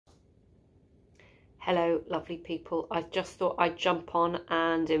Hello, lovely people. I just thought I'd jump on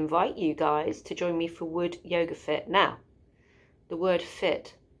and invite you guys to join me for Wood Yoga Fit. Now, the word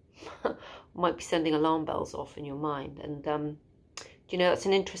fit might be sending alarm bells off in your mind. And, you know, that's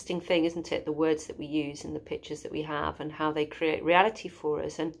an interesting thing, isn't it? The words that we use and the pictures that we have and how they create reality for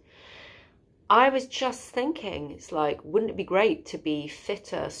us. And I was just thinking, it's like, wouldn't it be great to be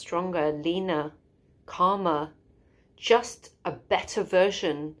fitter, stronger, leaner, calmer, just a better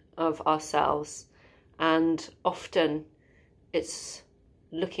version of ourselves? And often it's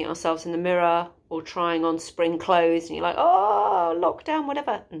looking at ourselves in the mirror or trying on spring clothes and you're like, oh, lockdown,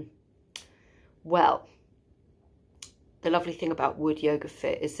 whatever. Well, the lovely thing about Wood Yoga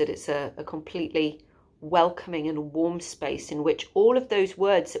Fit is that it's a completely welcoming and warm space in which all of those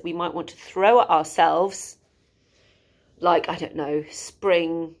words that we might want to throw at ourselves, like, I don't know,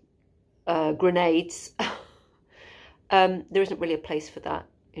 spring grenades, there isn't really a place for that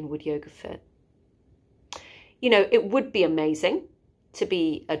in Wood Yoga Fit. You know, it would be amazing to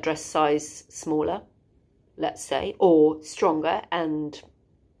be a dress size smaller, let's say, or stronger and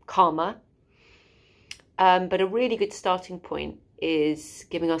calmer. But a really good starting point is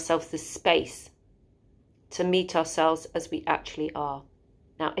giving ourselves the space to meet ourselves as we actually are.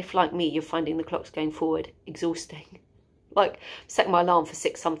 Now, if like me, you're finding the clocks going forward exhausting, like setting my alarm for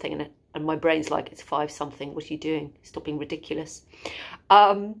 6 something and my brain's like, it's 5 something. What are you doing? Stop being ridiculous.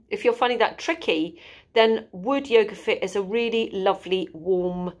 If you're finding that tricky, then Wood Yoga Fit is a really lovely,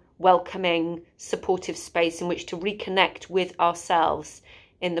 warm, welcoming, supportive space in which to reconnect with ourselves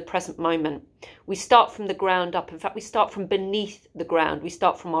in the present moment. We start from the ground up. In fact, we start from beneath the ground. We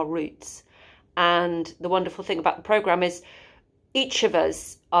start from our roots. And the wonderful thing about the program is each of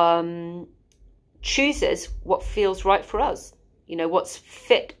us chooses what feels right for us. You know, what's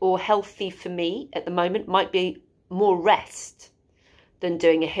fit or healthy for me at the moment might be more rest than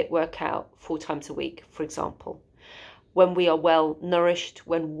doing a HIIT workout 4 times a week, for example. When we are well nourished,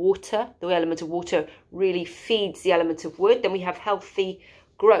 when water, the element of water really feeds the element of wood, then we have healthy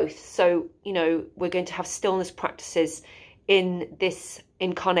growth. So, you know, we're going to have stillness practices in this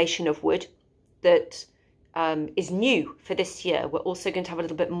incarnation of wood that is new for this year. We're also going to have a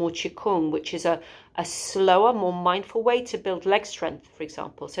little bit more Qigong, which is a slower, more mindful way to build leg strength, for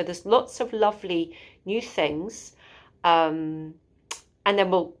example. So there's lots of lovely new things. And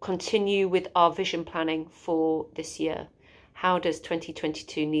then we'll continue with our vision planning for this year. How does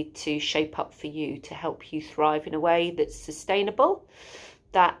 2022 need to shape up for you to help you thrive in a way that's sustainable,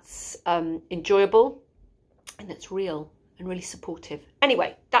 that's enjoyable, and that's real and really supportive?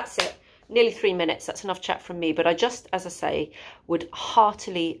 Anyway, that's it. Nearly 3 minutes. That's enough chat from me. But I just, as I say, would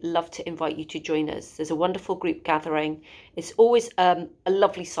heartily love to invite you to join us. There's a wonderful group gathering. It's always a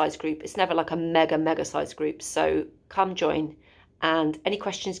lovely size group. It's never like a mega size group. So come join. And any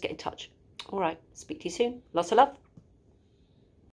questions, get in touch. All right. Speak to you soon. Lots of love.